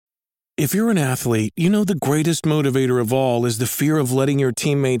If you're an athlete, you know the greatest motivator of all is the fear of letting your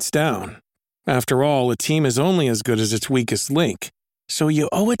teammates down. After all, a team is only as good as its weakest link. So you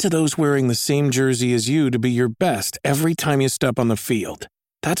owe it to those wearing the same jersey as you to be your best every time you step on the field.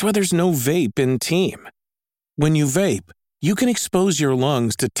 That's why there's no vape in team. When you vape, you can expose your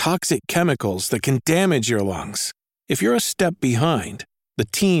lungs to toxic chemicals that can damage your lungs. If you're a step behind, the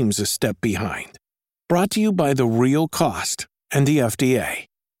team's a step behind. Brought to you by The Real Cost and the FDA.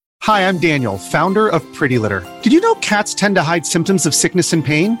 Hi, I'm Daniel, founder of Pretty Litter. Did you know cats tend to hide symptoms of sickness and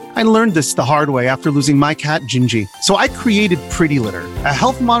pain? I learned this the hard way after losing my cat, Gingy. So I created Pretty Litter, a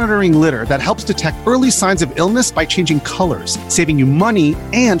health monitoring litter that helps detect early signs of illness by changing colors, saving you money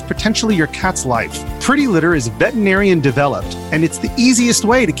and potentially your cat's life. Pretty Litter is veterinarian developed, and it's the easiest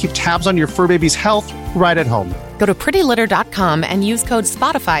way to keep tabs on your fur baby's health right at home. Go to prettylitter.com and use code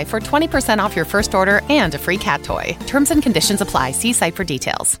SPOTIFY for 20% off your first order and a free cat toy. Terms and conditions apply. See site for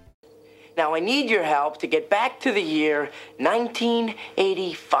details. Now I need your help to get back to the year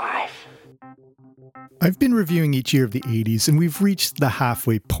 1985. I've been reviewing each year of the 80s, and we've reached the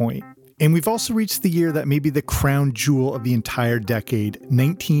halfway point. And we've also reached the year that may be the crown jewel of the entire decade,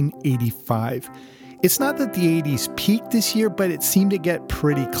 1985. It's not that the 80s peaked this year, but it seemed to get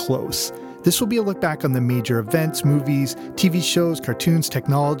pretty close. This will be a look back on the major events, movies, TV shows, cartoons,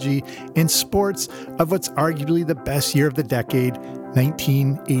 technology, and sports of what's arguably the best year of the decade,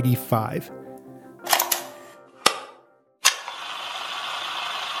 1985.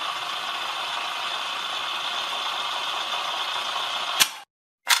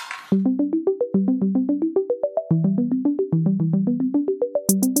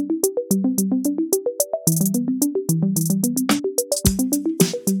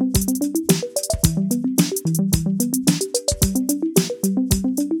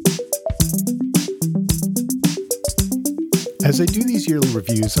 As I do these yearly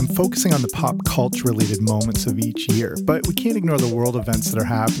reviews, I'm focusing on the pop culture related moments of each year, but we can't ignore the world events that are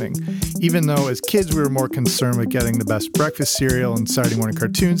happening. Even though as kids we were more concerned with getting the best breakfast cereal and Saturday morning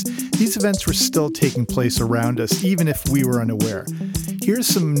cartoons, these events were still taking place around us, even if we were unaware. Here's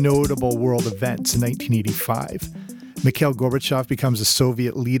some notable world events in 1985. Mikhail Gorbachev becomes a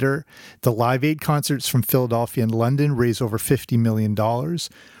Soviet leader. The Live Aid concerts from Philadelphia and London raise over $50 million.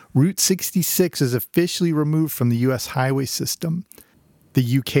 Route 66 is officially removed from the U.S. highway system.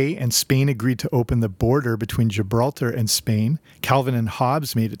 The UK and Spain agreed to open the border between Gibraltar and Spain. Calvin and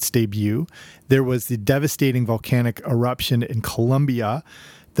Hobbes made its debut. There was the devastating volcanic eruption in Colombia.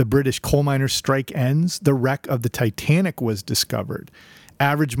 The British coal miners' strike ends. The wreck of the Titanic was discovered.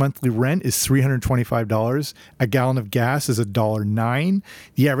 Average monthly rent is $325. A gallon of gas is $1.09.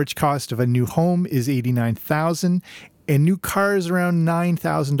 The average cost of a new home is $89,000. And new cars around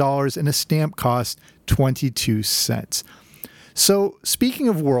 $9,000, and a stamp cost 22 cents. So speaking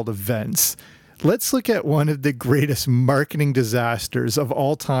of world events, let's look at one of the greatest marketing disasters of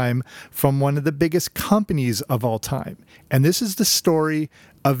all time from one of the biggest companies of all time. And this is the story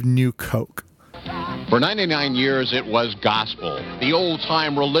of New Coke. For 99 years, it was gospel, the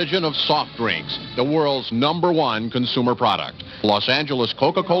old-time religion of soft drinks, the world's #1 consumer product. Los Angeles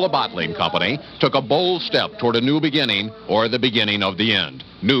Coca-Cola Bottling Company took a bold step toward a new beginning, or the beginning of the end.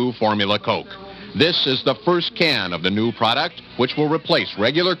 New Formula Coke. This is the first can of the new product, which will replace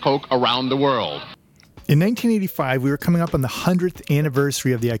regular Coke around the world. In 1985, we were coming up on the 100th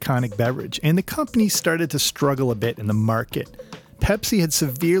anniversary of the iconic beverage, and the company started to struggle a bit in the market. Pepsi had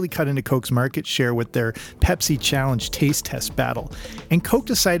severely cut into Coke's market share with their Pepsi Challenge taste test battle, and Coke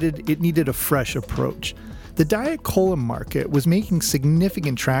decided it needed a fresh approach. The Diet Cola market was making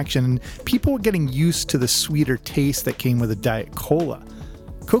significant traction, and people were getting used to the sweeter taste that came with a Diet Cola.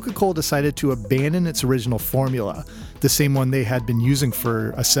 Coca-Cola decided to abandon its original formula, the same one they had been using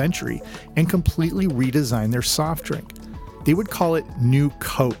for a century, and completely redesign their soft drink. They would call it New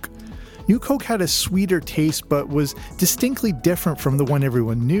Coke. New Coke had a sweeter taste but was distinctly different from the one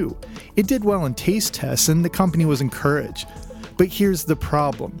everyone knew. It did well in taste tests and the company was encouraged. But here's the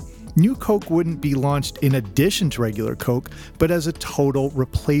problem. New Coke wouldn't be launched in addition to regular Coke, but as a total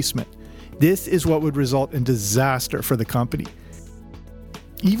replacement. This is what would result in disaster for the company.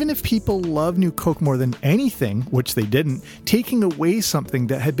 Even if people love New Coke more than anything, which they didn't, taking away something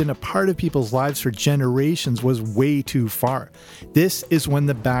that had been a part of people's lives for generations was way too far. This is when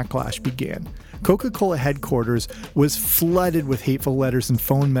the backlash began. Coca-Cola headquarters was flooded with hateful letters and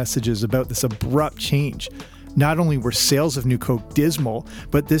phone messages about this abrupt change. Not only were sales of New Coke dismal,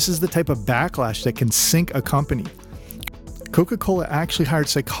 but this is the type of backlash that can sink a company. Coca-Cola actually hired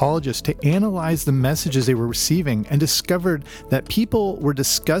psychologists to analyze the messages they were receiving and discovered that people were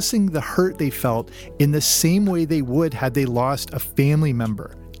discussing the hurt they felt in the same way they would had they lost a family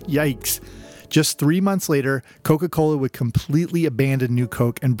member, Yikes. Just 3 months later, Coca-Cola would completely abandon New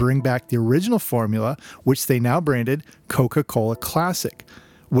Coke and bring back the original formula, which they now branded Coca-Cola Classic.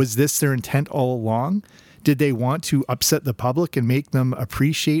 Was this their intent all along? Did they want to upset the public and make them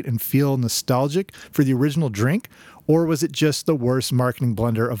appreciate and feel nostalgic for the original drink? Or was it just the worst marketing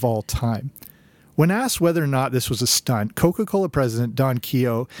blunder of all time? When asked whether or not this was a stunt, Coca-Cola president Don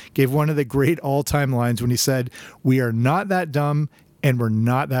Keough gave one of the great all-time lines when he said, "We are not that dumb and we're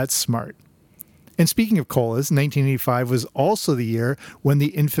not that smart." And speaking of colas, 1985 was also the year when the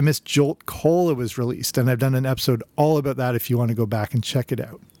infamous Jolt Cola was released, and I've done an episode all about that if you want to go back and check it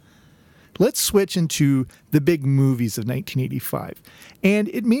out. Let's switch into the big movies of 1985. And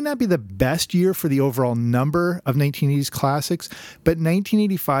it may not be the best year for the overall number of 1980s classics, but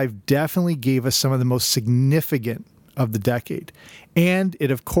 1985 definitely gave us some of the most significant of the decade. And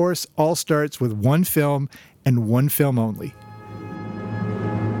it, of course, all starts with one film and one film only.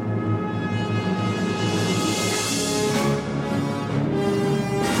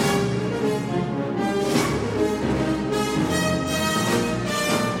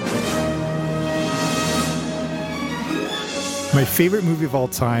 My favorite movie of all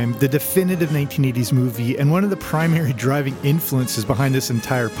time, the definitive 1980s movie, and one of the primary driving influences behind this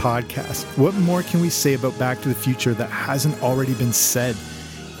entire podcast. What more can we say about Back to the Future that hasn't already been said?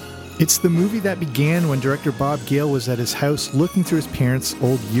 It's the movie that began when director Bob Gale was at his house looking through his parents'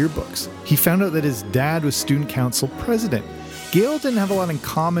 old yearbooks. He found out that his dad was student council president. Gale didn't have a lot in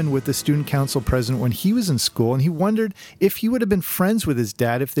common with the student council president when he was in school, and he wondered if he would have been friends with his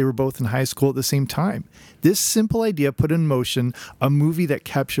dad if they were both in high school at the same time. This simple idea put in motion a movie that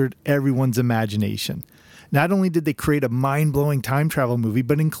captured everyone's imagination. Not only did they create a mind-blowing time travel movie,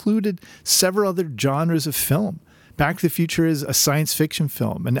 but included several other genres of film. Back to the Future is a science fiction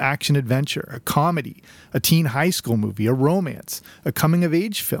film, an action-adventure, a comedy, a teen high school movie, a romance, a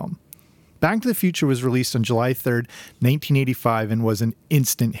coming-of-age film. Back to the Future was released on July 3rd, 1985 and was an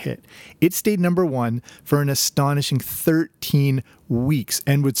instant hit. It stayed number one for an astonishing 13 weeks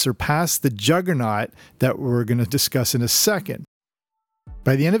and would surpass the juggernaut that we're going to discuss in a second.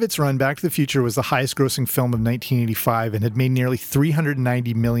 By the end of its run, Back to the Future was the highest grossing film of 1985 and had made nearly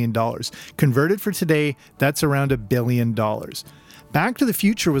 $390 million. Converted for today, that's around $1 billion. Back to the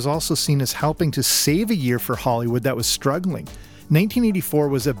Future was also seen as helping to save a year for Hollywood that was struggling. 1984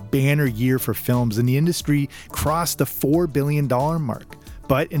 was a banner year for films, and the industry crossed the $4 billion mark.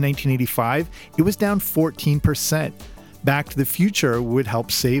 But in 1985, it was down 14%. Back to the Future would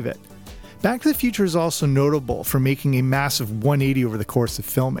help save it. Back to the Future is also notable for making a massive 180 over the course of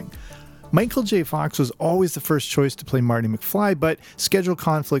filming. Michael J. Fox was always the first choice to play Marty McFly, but schedule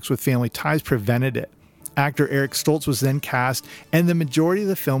conflicts with family ties prevented it. Actor Eric Stoltz was then cast, and the majority of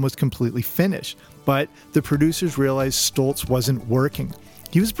the film was completely finished. But the producers realized Stoltz wasn't working.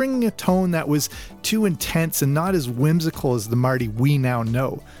 He was bringing a tone that was too intense and not as whimsical as the Marty we now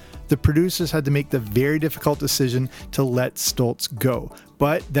know. The producers had to make the very difficult decision to let Stoltz go.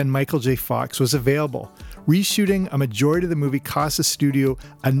 But then Michael J. Fox was available. Reshooting a majority of the movie cost the studio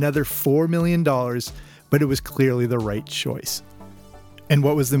another $4 million, but it was clearly the right choice. And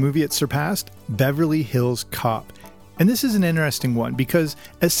what was the movie it surpassed? Beverly Hills Cop. And this is an interesting one because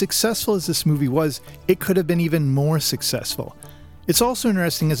as successful as this movie was, it could have been even more successful. It's also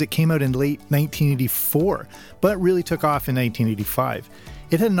interesting as it came out in late 1984, but really took off in 1985.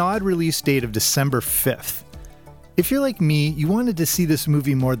 It had an odd release date of December 5th. If you're like me, you wanted to see this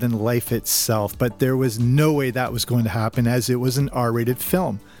movie more than life itself, but there was no way that was going to happen as it was an R-rated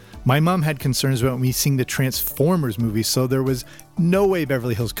film. My mom had concerns about me seeing the Transformers movie, so there was no way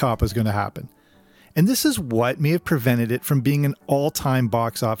Beverly Hills Cop was going to happen. And this is what may have prevented it from being an all-time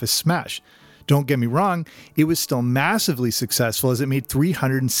box office smash. Don't get me wrong, it was still massively successful as it made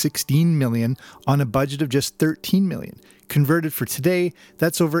 $316 million on a budget of just $13 million. Converted for today,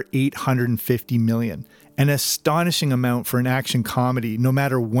 that's over $850 million. An astonishing amount for an action comedy, no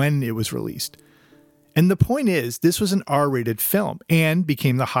matter when it was released. And the point is, this was an R-rated film and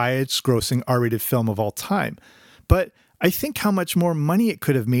became the highest grossing R-rated film of all time. But I think how much more money it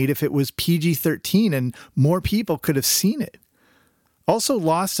could have made if it was PG-13 and more people could have seen it. Also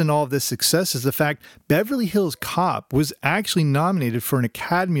lost in all of this success is the fact Beverly Hills Cop was actually nominated for an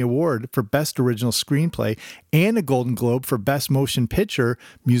Academy Award for Best Original Screenplay and a Golden Globe for Best Motion Picture,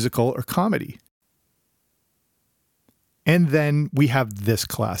 Musical, or Comedy. And then we have this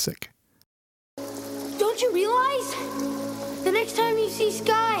classic. Don't you realize? The next time you see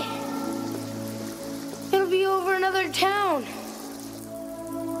Sky, it'll be over another town.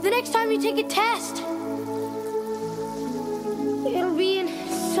 The next time you take a test, it'll be in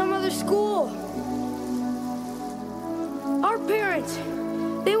some other school. Our parents,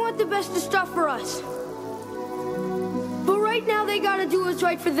 they the best of stuff for us. But right now they gotta do what's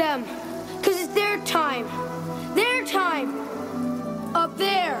right for them. Cause it's their time. Their time. Up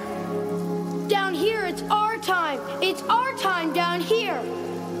there. Down here, it's our time. It's our time down here.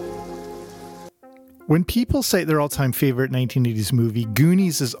 When people cite their all-time favorite 1980s movie,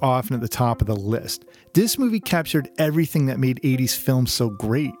 Goonies is often at the top of the list. This movie captured everything that made 80s films so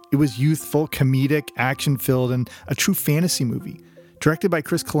great. It was youthful, comedic, action-filled, and a true fantasy movie. Directed by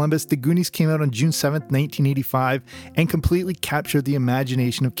Chris Columbus, The Goonies came out on June 7th, 1985, and completely captured the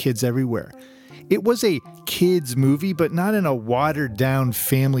imagination of kids everywhere. It was a kids movie, but not in a watered-down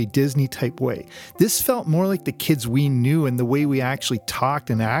family Disney type way. This felt more like the kids we knew and the way we actually talked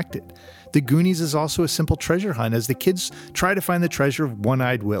and acted. The Goonies is also a simple treasure hunt as the kids try to find the treasure of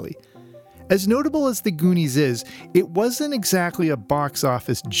One-Eyed Willie. As notable as The Goonies is, it wasn't exactly a box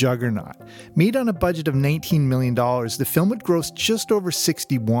office juggernaut. Made on a budget of $19 million, the film would gross just over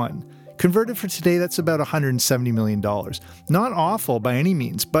 $61. Converted for today, that's about $170 million. Not awful by any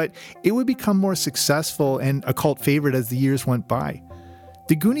means, but it would become more successful and a cult favorite as the years went by.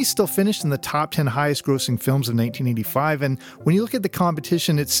 The Goonies still finished in the top 10 highest grossing films of 1985, and when you look at the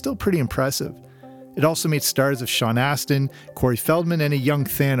competition, it's still pretty impressive. It also made stars of Sean Astin, Corey Feldman, and a young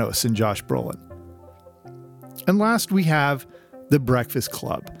Thanos in Josh Brolin. And last we have The Breakfast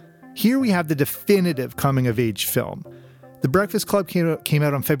Club. Here we have the definitive coming-of-age film. The Breakfast Club came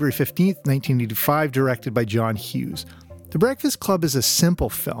out on February 15th, 1985, directed by John Hughes. The Breakfast Club is a simple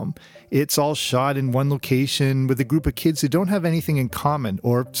film. It's all shot in one location with a group of kids who don't have anything in common,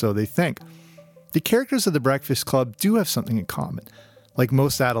 or so they think. The characters of The Breakfast Club do have something in common. Like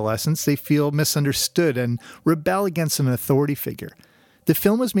most adolescents, they feel misunderstood and rebel against an authority figure. The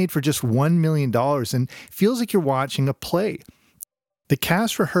film was made for just $1 million and feels like you're watching a play. The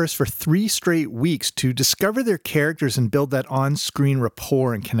cast rehearsed for 3 straight weeks to discover their characters and build that on-screen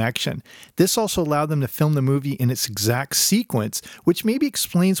rapport and connection. This also allowed them to film the movie in its exact sequence, which maybe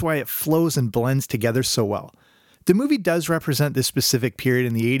explains why it flows and blends together so well. The movie does represent this specific period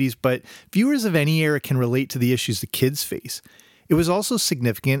in the 80s, but viewers of any era can relate to the issues the kids face. It was also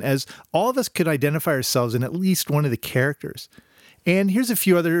significant as all of us could identify ourselves in at least one of the characters. And here's a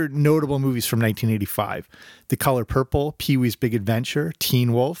few other notable movies from 1985. The Color Purple, Pee-wee's Big Adventure,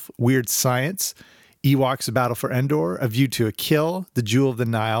 Teen Wolf, Weird Science, Ewoks: A Battle for Endor, A View to a Kill, The Jewel of the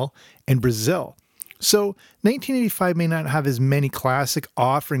Nile, and Brazil. So 1985 may not have as many classic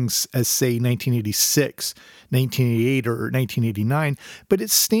offerings as, say, 1986, 1988, or 1989, but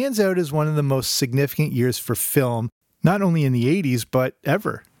it stands out as one of the most significant years for film, not only in the 80s, but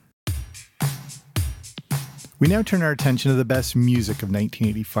ever. We now turn our attention to the best music of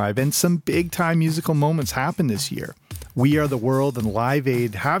 1985, and some big-time musical moments happened this year. We Are the World and Live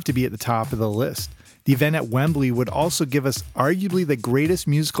Aid have to be at the top of the list. The event at Wembley would also give us arguably the greatest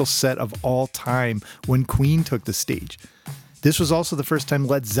musical set of all time when Queen took the stage. This was also the first time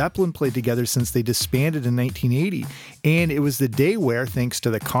Led Zeppelin played together since they disbanded in 1980, and it was the day where, thanks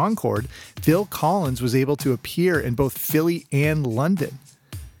to the Concorde, Phil Collins was able to appear in both Philly and London.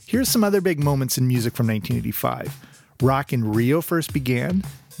 Here's some other big moments in music from 1985. Rock in Rio first began,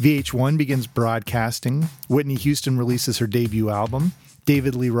 VH1 begins broadcasting, Whitney Houston releases her debut album,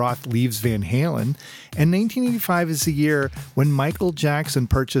 David Lee Roth leaves Van Halen, and 1985 is the year when Michael Jackson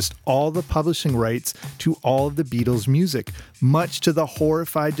purchased all the publishing rights to all of the Beatles' music, much to the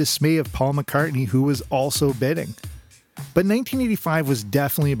horrified dismay of Paul McCartney, who was also bidding. But 1985 was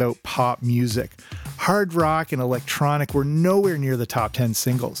definitely about pop music. Hard rock and electronic were nowhere near the top 10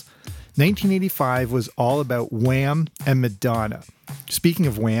 singles. 1985 was all about Wham and Madonna. Speaking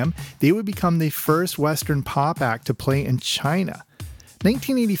of Wham, they would become the first Western pop act to play in China.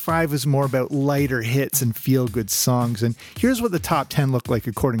 1985 was more about lighter hits and feel-good songs, and here's what the top 10 looked like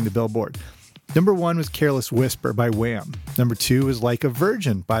according to Billboard. Number 1 was Careless Whisper by Wham. Number 2 was Like a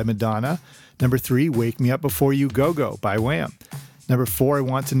Virgin by Madonna. Number 3, Wake Me Up Before You Go-Go by Wham. Number 4, I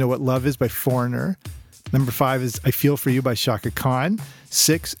Want to Know What Love Is by Foreigner. Number 5 is I Feel For You by Chaka Khan.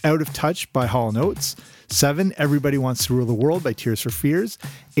 6, Out of Touch by Hall & Oates. 7, Everybody Wants to Rule the World by Tears for Fears.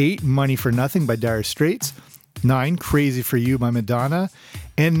 8, Money for Nothing by Dire Straits. 9, Crazy for You by Madonna.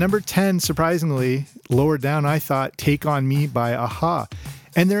 And number 10, surprisingly, lower down I thought, Take On Me by a-ha.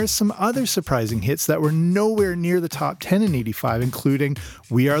 And there are some other surprising hits that were nowhere near the top 10 in 85, including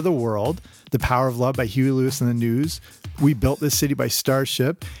We Are the World, The Power of Love by Huey Lewis and the News, We Built This City by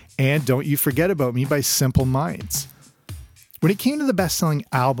Starship, and Don't You Forget About Me by Simple Minds. When it came to the best-selling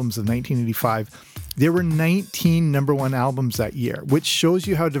albums of 1985, there were 19 number one albums that year, which shows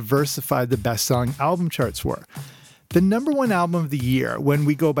you how diversified the best-selling album charts were. The number one album of the year, when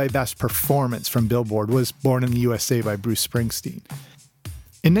we go by best performance from Billboard, was Born in the USA by Bruce Springsteen.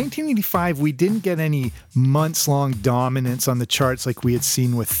 In 1985, we didn't get any months-long dominance on the charts like we had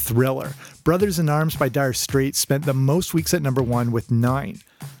seen with Thriller. Brothers in Arms by Dire Straits spent the most weeks at number 1 with 9.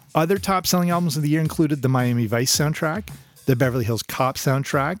 Other top-selling albums of the year included the Miami Vice soundtrack, the Beverly Hills Cop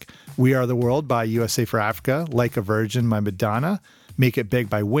soundtrack, We Are the World by USA for Africa, Like a Virgin by Madonna, Make It Big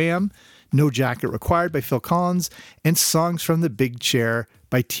by Wham!, No Jacket Required by Phil Collins, and Songs from the Big Chair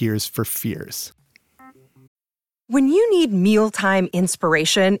by Tears for Fears. When you need mealtime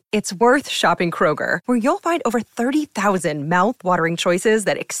inspiration, it's worth shopping Kroger, where you'll find over 30,000 mouth-watering choices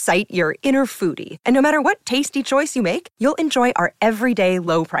that excite your inner foodie. And no matter what tasty choice you make, you'll enjoy our everyday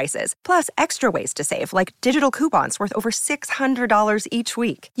low prices, plus extra ways to save, like digital coupons worth over $600 each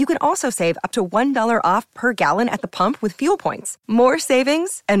week. You can also save up to $1 off per gallon at the pump with fuel points. More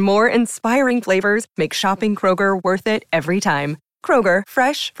savings and more inspiring flavors make shopping Kroger worth it every time. Kroger,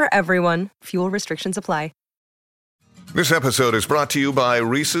 fresh for everyone. Fuel restrictions apply. This episode is brought to you by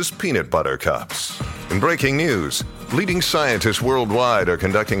Reese's Peanut Butter Cups. In breaking news, leading scientists worldwide are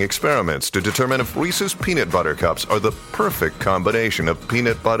conducting experiments to determine if Reese's Peanut Butter Cups are the perfect combination of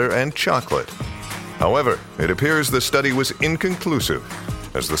peanut butter and chocolate. However, it appears the study was inconclusive,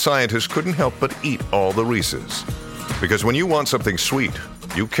 as the scientists couldn't help but eat all the Reese's. Because when you want something sweet,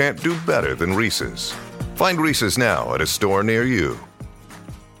 you can't do better than Reese's. Find Reese's now at a store near you.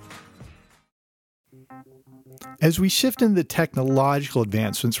 As we shift into technological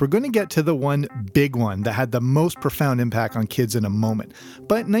advancements, we're going to get to the one big one that had the most profound impact on kids in a moment.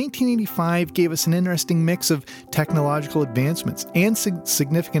 But 1985 gave us an interesting mix of technological advancements and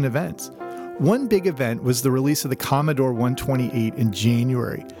significant events. One big event was the release of the Commodore 128 in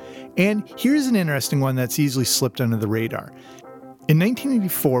January. And here's an interesting one that's easily slipped under the radar. In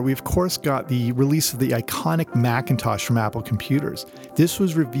 1984, we of course got the release of the iconic Macintosh from Apple Computers. This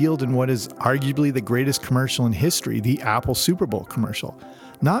was revealed in what is arguably the greatest commercial in history, the Apple Super Bowl commercial.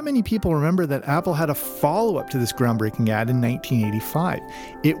 Not many people remember that Apple had a follow-up to this groundbreaking ad in 1985.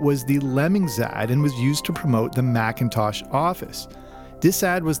 It was the Lemmings ad and was used to promote the Macintosh Office. This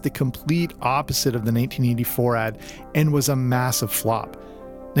ad was the complete opposite of the 1984 ad and was a massive flop.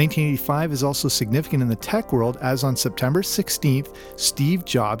 1985 is also significant in the tech world, as on September 16th, Steve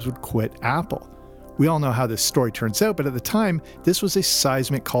Jobs would quit Apple. We all know how this story turns out, but at the time, this was a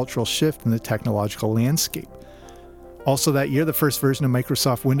seismic cultural shift in the technological landscape. Also that year, the first version of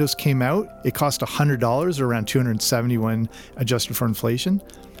Microsoft Windows came out. It cost $100, or around $270 when adjusted for inflation.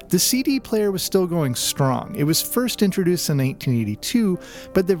 The CD player was still going strong. It was first introduced in 1982,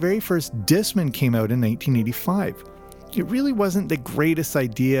 but the very first Discman came out in 1985. It really wasn't the greatest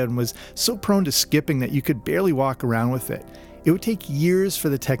idea and was so prone to skipping that you could barely walk around with it. It would take years for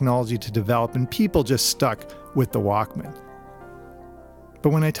the technology to develop, and people just stuck with the Walkman. But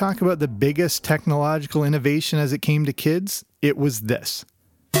when I talk about the biggest technological innovation as it came to kids, it was this.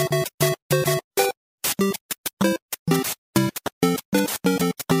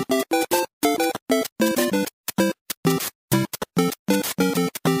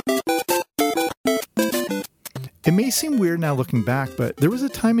 It may seem weird now looking back, but there was a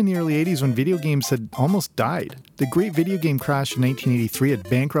time in the early 80s when video games had almost died. The great video game crash in 1983 had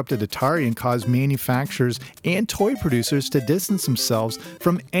bankrupted Atari and caused manufacturers and toy producers to distance themselves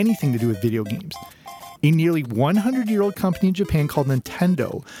from anything to do with video games. A nearly 100-year-old company in Japan called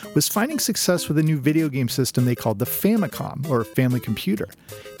Nintendo was finding success with a new video game system they called the Famicom, or Family Computer.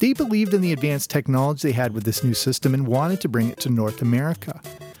 They believed in the advanced technology they had with this new system and wanted to bring it to North America.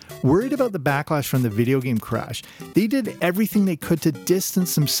 Worried about the backlash from the video game crash, they did everything they could to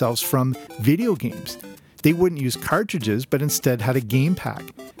distance themselves from video games. They wouldn't use cartridges, but instead had a game pack.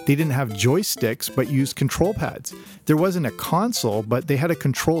 They didn't have joysticks, but used control pads. There wasn't a console, but they had a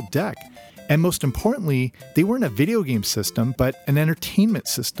control deck. And most importantly, they weren't a video game system, but an entertainment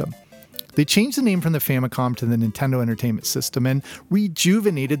system. They changed the name from the Famicom to the Nintendo Entertainment System and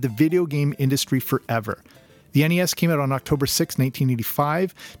rejuvenated the video game industry forever. The NES came out on October 6,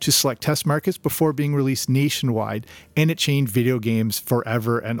 1985 to select test markets before being released nationwide, and it changed video games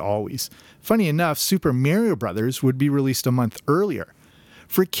forever and always. Funny enough, Super Mario Bros. Would be released a month earlier.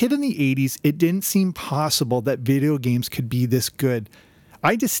 For a kid in the 80s, it didn't seem possible that video games could be this good.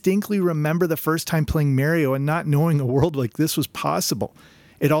 I distinctly remember the first time playing Mario and not knowing a world like this was possible.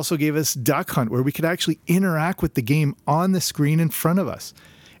 It also gave us Duck Hunt, where we could actually interact with the game on the screen in front of us.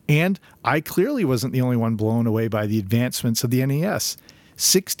 And I clearly wasn't the only one blown away by the advancements of the NES.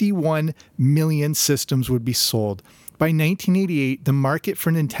 61 million systems would be sold. By 1988, the market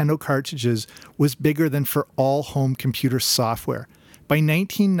for Nintendo cartridges was bigger than for all home computer software. By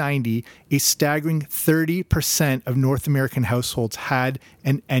 1990, a staggering 30% of North American households had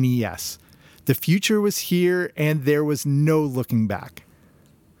an NES. The future was here, and there was no looking back.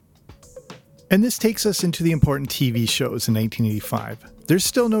 And this takes us into the important TV shows in 1985. There's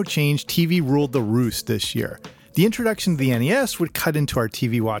still no change. TV ruled the roost this year. The introduction to the NES would cut into our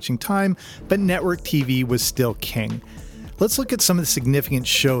TV watching time, but network TV was still king. Let's look at some of the significant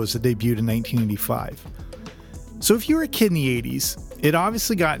shows that debuted in 1985. So if you were a kid in the 80s, it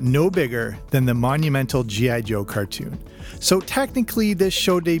obviously got no bigger than the monumental G.I. Joe cartoon. So technically this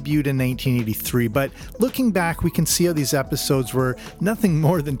show debuted in 1983, but looking back we can see how these episodes were nothing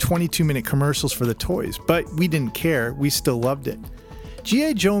more than 22-minute commercials for the toys, but we didn't care, we still loved it.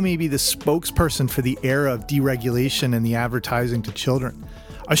 G.I. Joe may be the spokesperson for the era of deregulation and the advertising to children.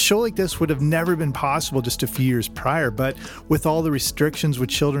 A show like this would have never been possible just a few years prior, but with all the restrictions with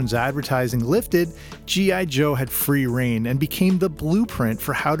children's advertising lifted, G.I. Joe had free reign and became the blueprint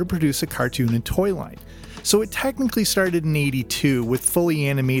for how to produce a cartoon and toy line. So it technically started in 82 with fully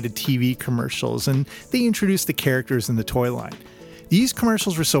animated TV commercials, and they introduced the characters in the toy line. These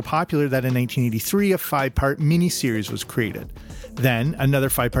commercials were so popular that in 1983 a 5-part miniseries was created. Then another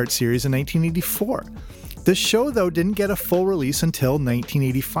 5-part series in 1984. The show, though, didn't get a full release until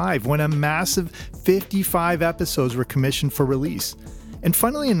 1985, when a massive 55 episodes were commissioned for release. And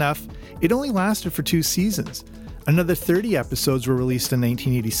funnily enough, it only lasted for 2 seasons. Another 30 episodes were released in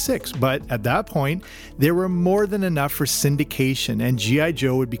 1986, but at that point, there were more than enough for syndication, and G.I.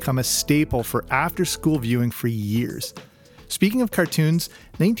 Joe would become a staple for after-school viewing for years. Speaking of cartoons,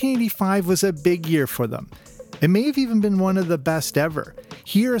 1985 was a big year for them. It may have even been one of the best ever.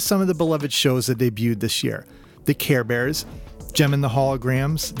 Here are some of the beloved shows that debuted this year. The Care Bears, Jem and the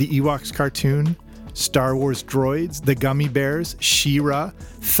Holograms, the Ewoks cartoon, Star Wars Droids, the Gummy Bears, She-Ra,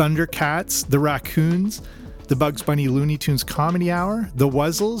 Thundercats, the Raccoons, the Bugs Bunny Looney Tunes Comedy Hour, the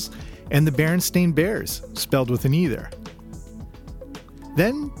Wuzzles, and the Berenstain Bears, spelled with an either.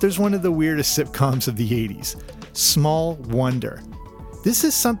 Then there's one of the weirdest sitcoms of the 80s, Small Wonder. This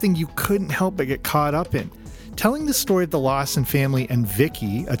is something you couldn't help but get caught up in. Telling the story of the Lawson family and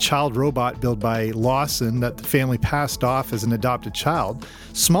Vicky, a child robot built by Lawson that the family passed off as an adopted child,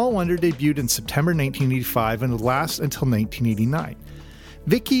 Small Wonder debuted in September 1985 and would last until 1989.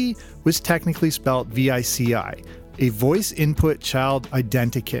 Vicky was technically spelled V-I-C-I, a voice input child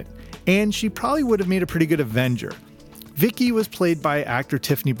identikit, and she probably would have made a pretty good Avenger. Vicky was played by actor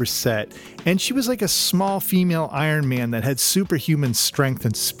Tiffany Brissett, and she was like a small female Iron Man that had superhuman strength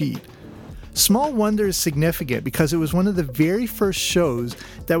and speed. Small Wonder is significant because it was one of the very first shows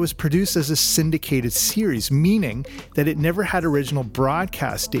that was produced as a syndicated series, meaning that it never had original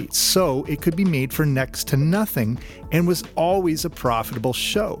broadcast dates, so it could be made for next to nothing and was always a profitable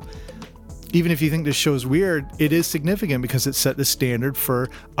show. Even if you think this show is weird, it is significant because it set the standard for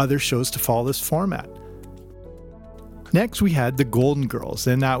other shows to follow this format. Next, we had The Golden Girls,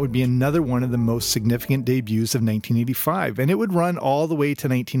 and that would be another one of the most significant debuts of 1985, and it would run all the way to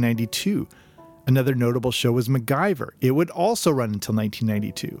 1992. Another notable show was MacGyver. It would also run until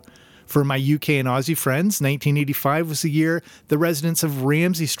 1992. For my UK and Aussie friends, 1985 was the year the residents of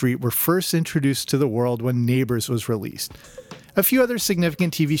Ramsay Street were first introduced to the world when Neighbours was released. A few other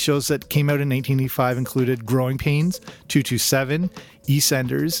significant TV shows that came out in 1985 included Growing Pains, 227,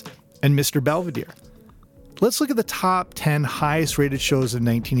 EastEnders, and Mr. Belvedere. Let's look at the top 10 highest rated shows of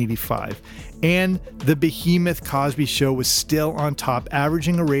 1985. And the behemoth Cosby Show was still on top,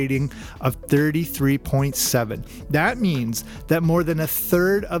 averaging a rating of 33.7. That means that more than a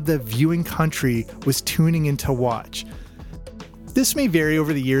third of the viewing country was tuning in to watch. This may vary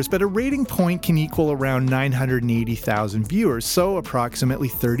over the years, but a rating point can equal around 980,000 viewers, so approximately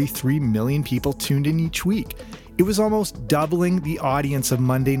 33 million people tuned in each week. It was almost doubling the audience of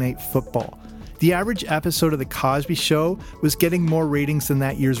Monday Night Football. The average episode of The Cosby Show was getting more ratings than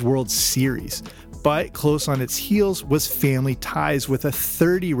that year's World Series, but close on its heels was Family Ties with a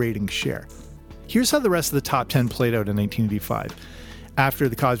 30 rating share. Here's how the rest of the top 10 played out in 1985. After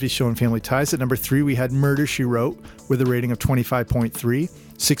The Cosby Show and Family Ties, at number 3 we had Murder, She Wrote with a rating of 25.3,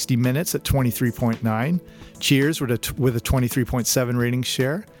 60 Minutes at 23.9, Cheers with a 23.7 rating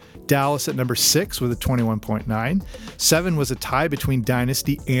share, Dallas at number 6 with a 21.9. 7 was a tie between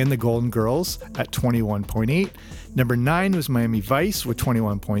Dynasty and The Golden Girls at 21.8. Number 9 was Miami Vice with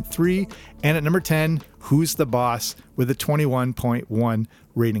 21.3. And at number 10, Who's the Boss with a 21.1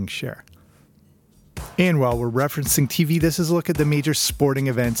 rating share. And while we're referencing TV, this is a look at the major sporting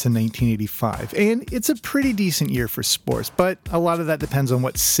events in 1985. And it's a pretty decent year for sports, but a lot of that depends on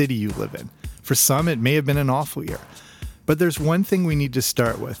what city you live in. For some, it may have been an awful year. But there's one thing we need to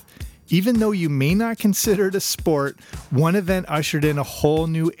start with. Even though you may not consider it a sport, one event ushered in a whole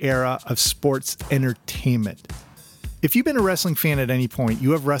new era of sports entertainment. If you've been a wrestling fan at any point,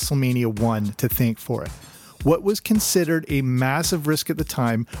 you have WrestleMania 1 to thank for it. What was considered a massive risk at the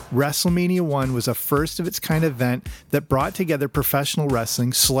time, WrestleMania 1 was a first-of-its-kind event that brought together professional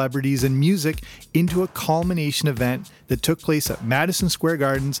wrestling, celebrities, and music into a culmination event that took place at Madison Square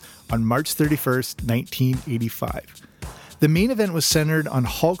Gardens on March 31st, 1985. The main event was centered on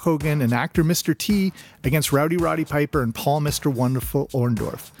Hulk Hogan and actor Mr. T against Rowdy Roddy Piper and Paul Mr. Wonderful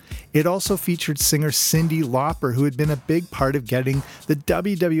Orndorff. It also featured singer Cyndi Lauper, who had been a big part of getting the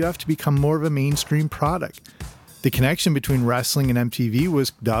WWF to become more of a mainstream product. The connection between wrestling and MTV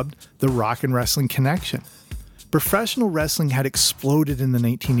was dubbed the Rock and Wrestling Connection. Professional wrestling had exploded in the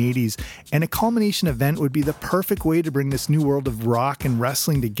 1980s, and a culmination event would be the perfect way to bring this new world of rock and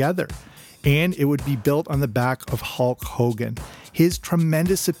wrestling together. And it would be built on the back of Hulk Hogan. His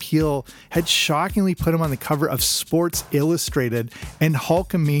tremendous appeal had shockingly put him on the cover of Sports Illustrated, and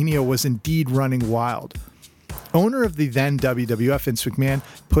Hulkamania was indeed running wild. Owner of the then WWF, Vince McMahon,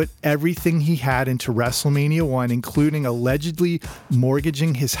 put everything he had into WrestleMania 1, including allegedly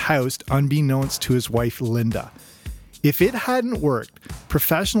mortgaging his house unbeknownst to his wife Linda. If it hadn't worked,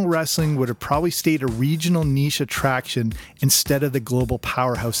 professional wrestling would have probably stayed a regional niche attraction instead of the global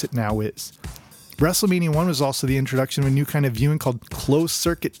powerhouse it now is. WrestleMania 1 was also the introduction of a new kind of viewing called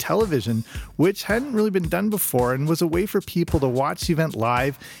closed-circuit television, which hadn't really been done before and was a way for people to watch the event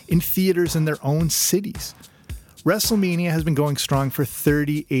live in theaters in their own cities. WrestleMania has been going strong for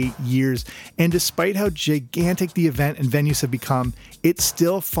 38 years, and despite how gigantic the event and venues have become, it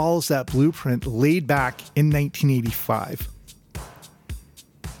still follows that blueprint laid back in 1985.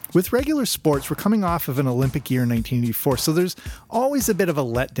 With regular sports, we're coming off of an Olympic year in 1984, so there's always a bit of a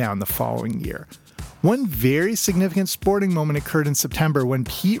letdown the following year. One very significant sporting moment occurred in September when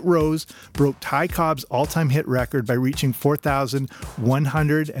Pete Rose broke Ty Cobb's all-time hit record by reaching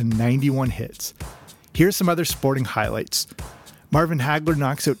 4,191 hits. Here's some other sporting highlights. Marvin Hagler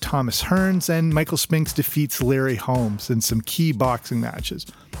knocks out Thomas Hearns, and Michael Spinks defeats Larry Holmes in some key boxing matches.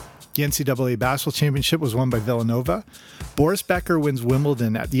 The NCAA Basketball Championship was won by Villanova. Boris Becker wins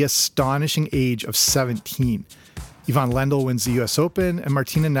Wimbledon at the astonishing age of 17. Yvonne Lendl wins the US Open, and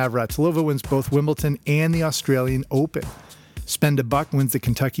Martina Navratilova wins both Wimbledon and the Australian Open. Spenda Buck wins the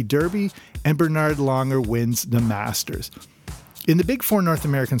Kentucky Derby, and Bernard Langer wins the Masters. In the Big Four North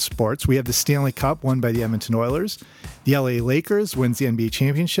American sports, we have the Stanley Cup won by the Edmonton Oilers, the LA Lakers wins the NBA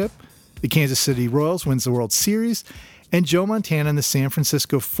championship, the Kansas City Royals wins the World Series, and Joe Montana and the San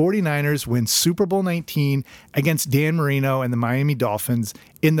Francisco 49ers win Super Bowl 19 against Dan Marino and the Miami Dolphins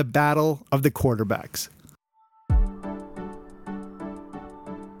in the battle of the quarterbacks.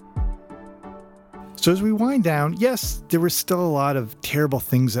 So as we wind down, yes, there were still a lot of terrible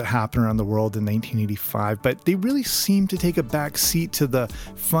things that happened around the world in 1985, but they really seemed to take a back seat to the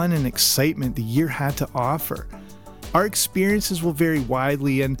fun and excitement the year had to offer. Our experiences will vary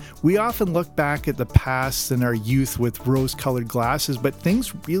widely, and we often look back at the past and our youth with rose-colored glasses, but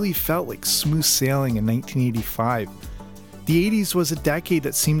things really felt like smooth sailing in 1985. The 80s was a decade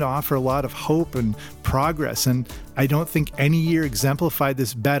that seemed to offer a lot of hope and progress, and I don't think any year exemplified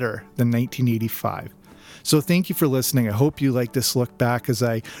this better than 1985. So thank you for listening. I hope you like this look back as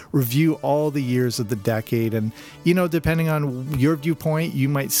I review all the years of the decade. And, you know, depending on your viewpoint, you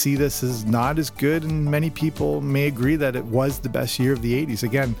might see this as not as good, and many people may agree that it was the best year of the 80s.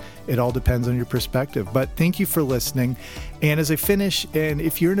 Again, it all depends on your perspective. But thank you for listening. And as I finish, and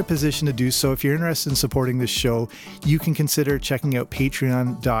if you're in a position to do so, if you're interested in supporting this show, you can consider checking out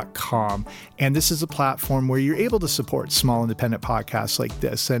patreon.com. And this is a platform where you're able to support small independent podcasts like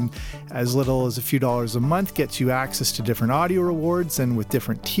this. And as little as a few dollars a month gets you access to different audio rewards, and with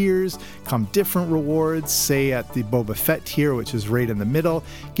different tiers come different rewards. Say at the Boba Fett tier, which is right in the middle,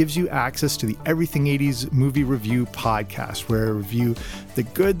 gives you access to the Everything 80s Movie Review podcast, where I review the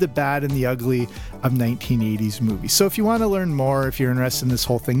good, the bad, and the ugly of 1980s movies. So if you want to learn more, if you're interested in this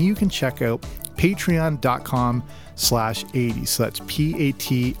whole thing, you can check out patreon.com/80. So that's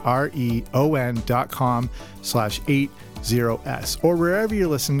patreon.com/80s, or wherever you're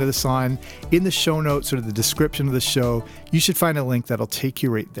listening to this on. In the show notes or the description of the show, you should find a link that'll take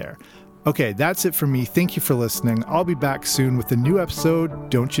you right there. Okay, that's it for me. Thank you for listening. I'll be back soon with a new episode.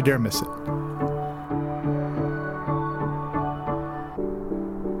 Don't you dare miss it.